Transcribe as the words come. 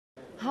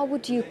How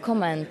would you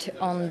comment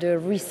on the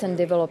recent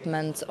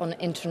developments on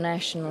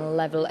international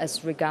level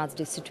as regards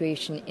the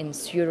situation in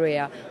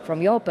Syria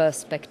from your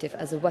perspective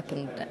as a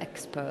weapon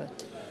expert?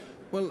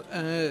 Well,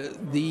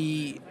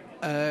 the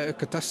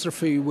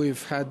catastrophe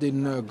we've had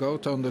in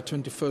Ghouta on the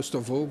 21st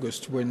of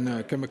August,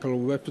 when chemical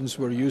weapons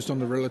were used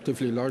on a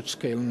relatively large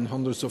scale and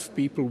hundreds of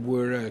people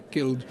were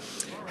killed,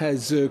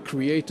 has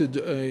created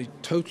a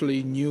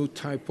totally new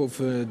type of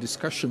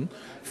discussion,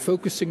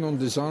 focusing on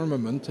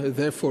disarmament,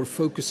 therefore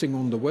focusing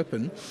on the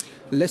weapon,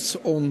 less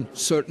on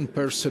certain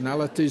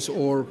personalities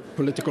or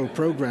political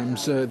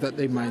programs that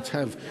they might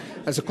have.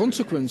 As a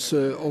consequence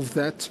of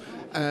that,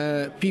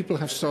 people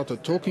have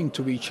started talking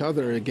to each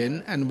other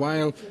again, and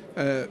while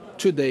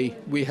today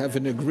we have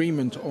an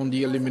agreement on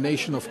the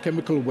elimination of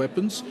chemical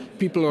weapons,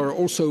 people are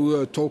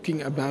also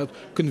talking about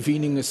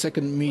convening a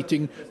second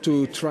meeting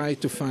to try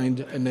to find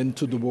an end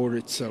to the war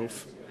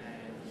itself.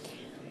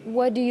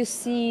 Where do you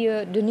see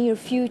the near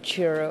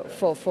future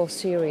for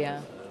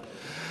Syria?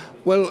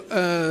 Well,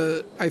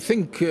 I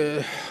think,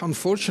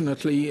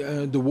 unfortunately,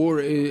 the war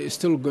is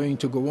still going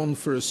to go on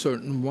for a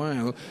certain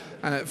while.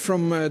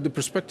 From the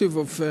perspective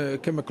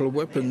of chemical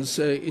weapons,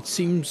 it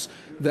seems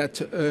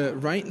that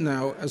right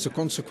now, as a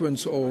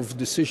consequence of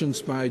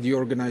decisions by the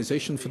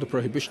Organization for the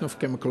Prohibition of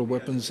Chemical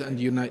Weapons and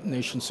the United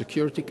Nations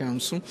Security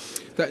Council,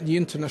 that the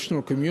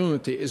international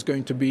community is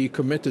going to be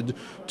committed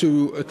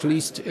to at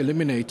least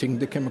eliminating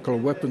the chemical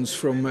weapons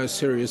from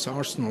Syria's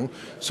arsenal,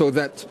 so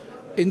that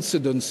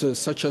incidents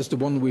such as the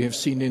one we have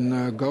seen in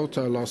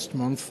Ghouta last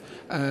month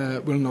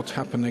will not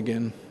happen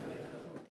again.